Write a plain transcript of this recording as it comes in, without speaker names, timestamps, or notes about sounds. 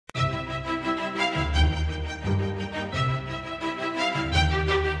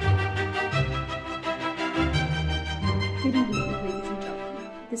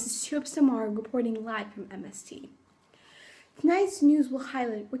Chub Samar reporting live from MST. Tonight's news will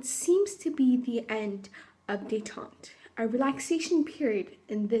highlight what seems to be the end of détente, a relaxation period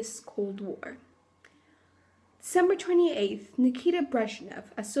in this Cold War. December 28th, Nikita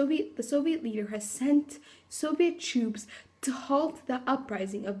Brezhnev, the Soviet leader, has sent Soviet troops to halt the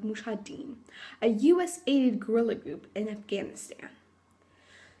uprising of Mujahideen, a US-aided guerrilla group in Afghanistan.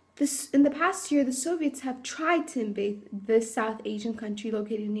 In the past year, the Soviets have tried to invade this South Asian country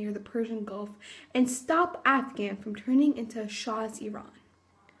located near the Persian Gulf and stop Afghan from turning into a Shah's Iran.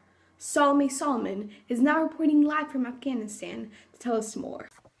 Salome Solomon is now reporting live from Afghanistan to tell us more.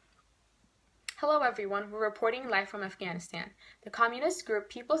 Hello everyone, we're reporting live from Afghanistan. The communist group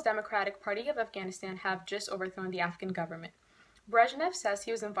People's Democratic Party of Afghanistan have just overthrown the Afghan government. Brezhnev says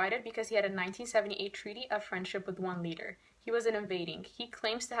he was invited because he had a 1978 treaty of friendship with one leader. He wasn't invading. He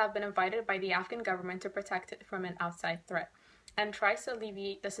claims to have been invited by the Afghan government to protect it from an outside threat, and tries to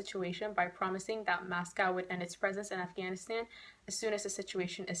alleviate the situation by promising that Moscow would end its presence in Afghanistan as soon as the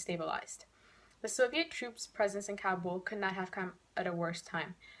situation is stabilized. The Soviet troops' presence in Kabul could not have come at a worse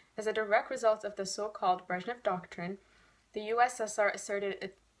time. As a direct result of the so-called Brezhnev Doctrine, the USSR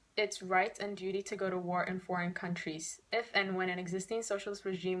asserted its right and duty to go to war in foreign countries, if and when an existing socialist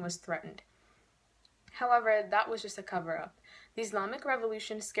regime was threatened. However, that was just a cover-up. The Islamic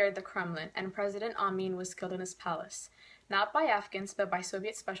Revolution scared the Kremlin, and President Amin was killed in his palace, not by Afghans but by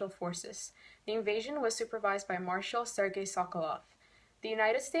Soviet special forces. The invasion was supervised by Marshal Sergei Sokolov. The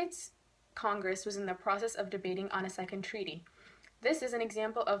United States Congress was in the process of debating on a second treaty. This is an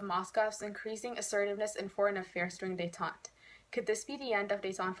example of Moscow's increasing assertiveness in foreign affairs during détente. Could this be the end of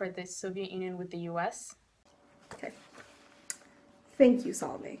détente for the Soviet Union with the US? Okay. Thank you,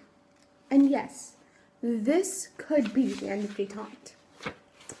 Salome. And yes, this could be the end of détente.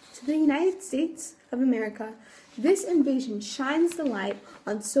 To the United States of America, this invasion shines the light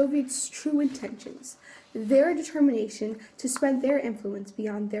on Soviets' true intentions, their determination to spread their influence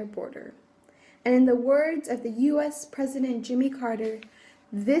beyond their border. And in the words of the U.S. President Jimmy Carter,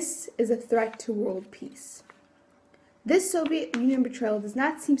 this is a threat to world peace. This Soviet Union betrayal does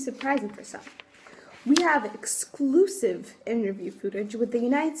not seem surprising for some. We have exclusive interview footage with the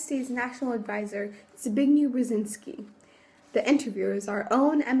United States National Advisor Zbigniew Brzezinski. The interviewer is our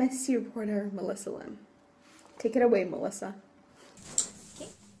own MST reporter, Melissa Lim. Take it away, Melissa.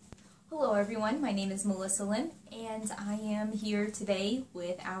 Okay. Hello, everyone. My name is Melissa Lim, and I am here today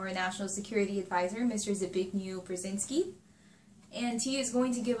with our National Security Advisor, Mr. Zbigniew Brzezinski. And he is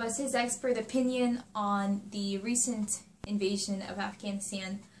going to give us his expert opinion on the recent invasion of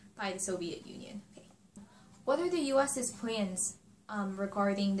Afghanistan by the Soviet Union. Okay. What are the U.S.'s plans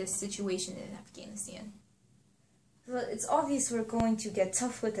regarding this situation in Afghanistan? Well, it's obvious we're going to get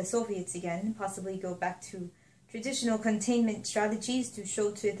tough with the Soviets again, possibly go back to traditional containment strategies to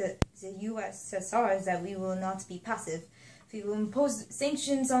show to the USSR that we will not be passive. We will impose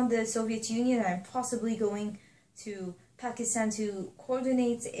sanctions on the Soviet Union and possibly going to Pakistan to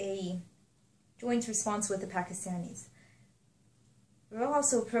coordinate a joint response with the Pakistanis. We're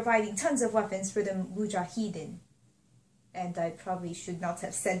also providing tons of weapons for the Mujahideen. And I probably should not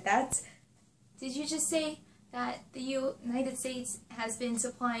have said that. Did you just say that the United States has been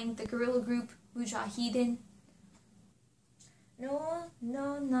supplying the guerrilla group Mujahideen? No,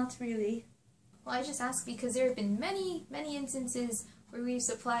 not really. Well, I just ask because there have been many instances where we've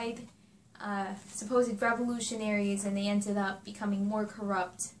supplied supposed revolutionaries and they ended up becoming more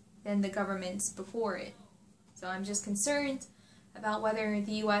corrupt than the governments before it. So I'm just concerned about whether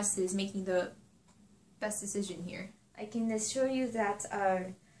the U.S. is making the best decision here. I can assure you that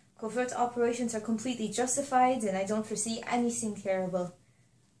our covert operations are completely justified, and I don't foresee anything terrible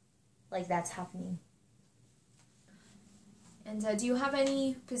like that happening. And do you have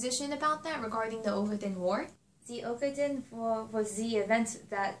any position about that regarding the Ogaden War? The Ogaden War was the event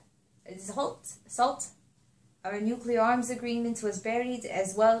that SALT, our nuclear arms agreement, was buried,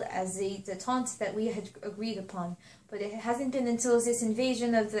 as well as the détente that we had agreed upon. But it hasn't been until this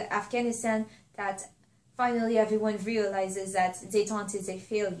invasion of Afghanistan that finally everyone realizes that détente is a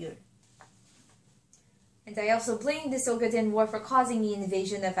failure. And I also blame this Ogaden War for causing the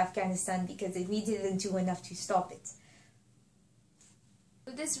invasion of Afghanistan because we didn't do enough to stop it.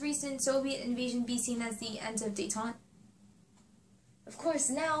 Would this recent Soviet invasion be seen as the end of détente? Of course,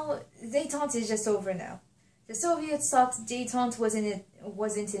 now détente is just over now. The Soviets thought détente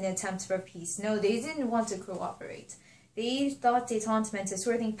wasn't an attempt for peace. No, they didn't want to cooperate. They thought détente meant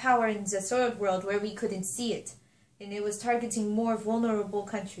asserting power in the third world where we couldn't see it, and it was targeting more vulnerable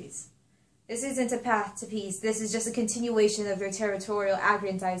countries. This isn't a path to peace. This is just a continuation of their territorial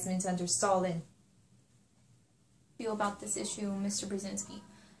aggrandizement under Stalin. Feel about this issue, Mr. Brzezinski.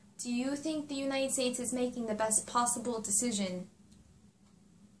 Do you think the United States is making the best possible decision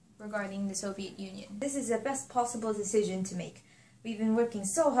regarding the Soviet Union? This is the best possible decision to make. We've been working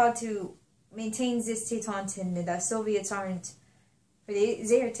so hard to maintain this détente, and the Soviets aren't,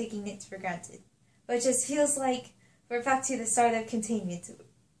 they are taking it for granted. But it just feels like we're back to the start of containment.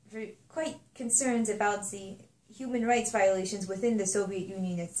 We're quite concerned about the human rights violations within the Soviet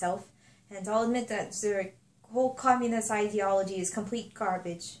Union itself, and I'll admit that their whole communist ideology is complete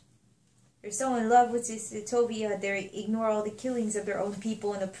garbage. They're so in love with this utopia, they ignore all the killings of their own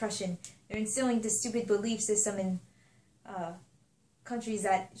people and oppression. They're instilling this stupid belief system in countries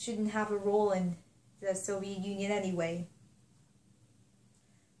that shouldn't have a role in the Soviet Union anyway.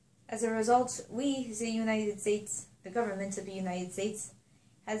 As a result, we, the United States, the government of the United States,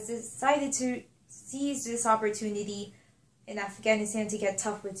 has decided to seize this opportunity in Afghanistan to get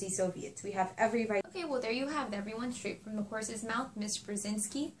tough with the Soviets. We have every right. Okay, well there you have it, everyone. Straight from the horse's mouth, Ms.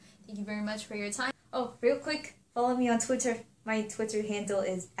 Brzezinski. Thank you very much for your time. Oh, real quick, follow me on Twitter. My Twitter handle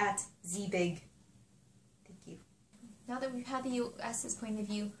is @zbig. Thank you. Now that we've had the U.S.'s point of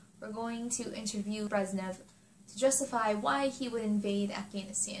view, we're going to interview Brezhnev to justify why he would invade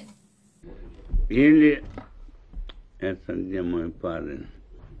Afghanistan. Или это где мой парень?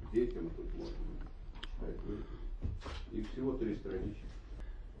 Детям тут можно читать. И всего 3 странички.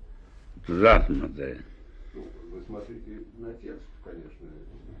 Туда смотри. Ну, вы смотрите на текст, конечно,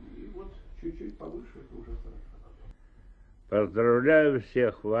 и вот чуть-чуть повыше, это уже хорошо. Поздравляю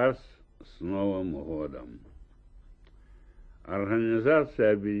всех вас с Новым годом.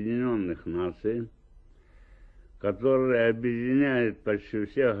 Организация Объединенных Наций, которая объединяет почти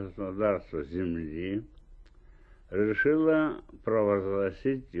все государства Земли, решила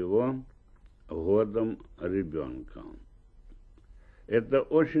провозгласить его годом ребенка. Это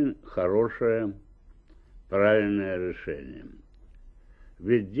очень хорошее, правильное решение.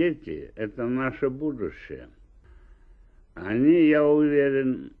 Ведь дети – это наше будущее. Они, я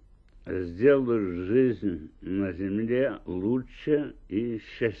уверен, сделают жизнь на Земле лучше и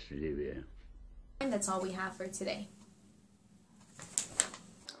счастливее. And that's all we have for today.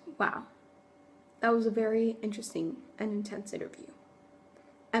 Wow. That was a very interesting and intense interview.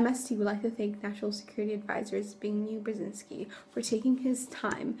 MST would like to thank National Security Advisor Zbigniew Brzezinski for taking his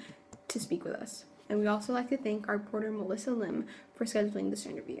time to speak with us. And we also like to thank our reporter Melissa Lim for scheduling this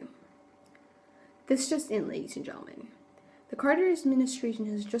interview. This just in, ladies and gentlemen. The Carter administration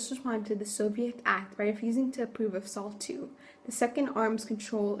has just responded to the Soviet act by refusing to approve of SALT II, the second arms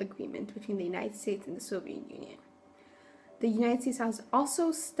control agreement between the United States and the Soviet Union. The United States has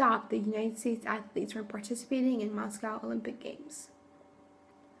also stopped the United States athletes from participating in Moscow Olympic Games.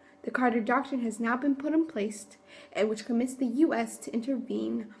 The Carter Doctrine has now been put in place, which commits the U.S. to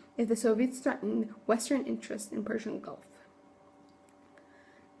intervene if the Soviets threaten Western interests in Persian Gulf.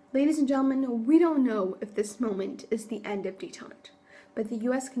 Ladies and gentlemen, we don't know if this moment is the end of détente, but the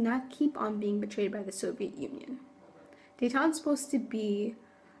U.S. cannot keep on being betrayed by the Soviet Union. Détente is supposed to be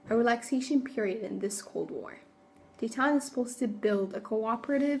a relaxation period in this Cold War. Détente is supposed to build a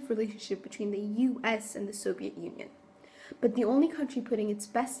cooperative relationship between the U.S. and the Soviet Union. But the only country putting its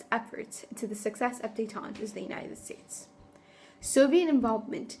best efforts into the success of détente is the United States. Soviet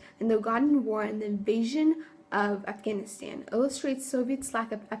involvement in the Afghan War and the invasion of Afghanistan illustrates Soviets'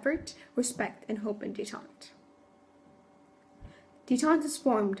 lack of effort, respect, and hope in détente. Détente is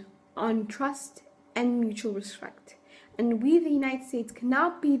formed on trust and mutual respect, and we, the United States,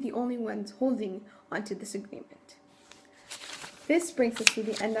 cannot be the only ones holding onto this agreement. This brings us to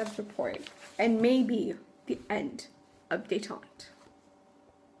the end of the report, and maybe the end of détente.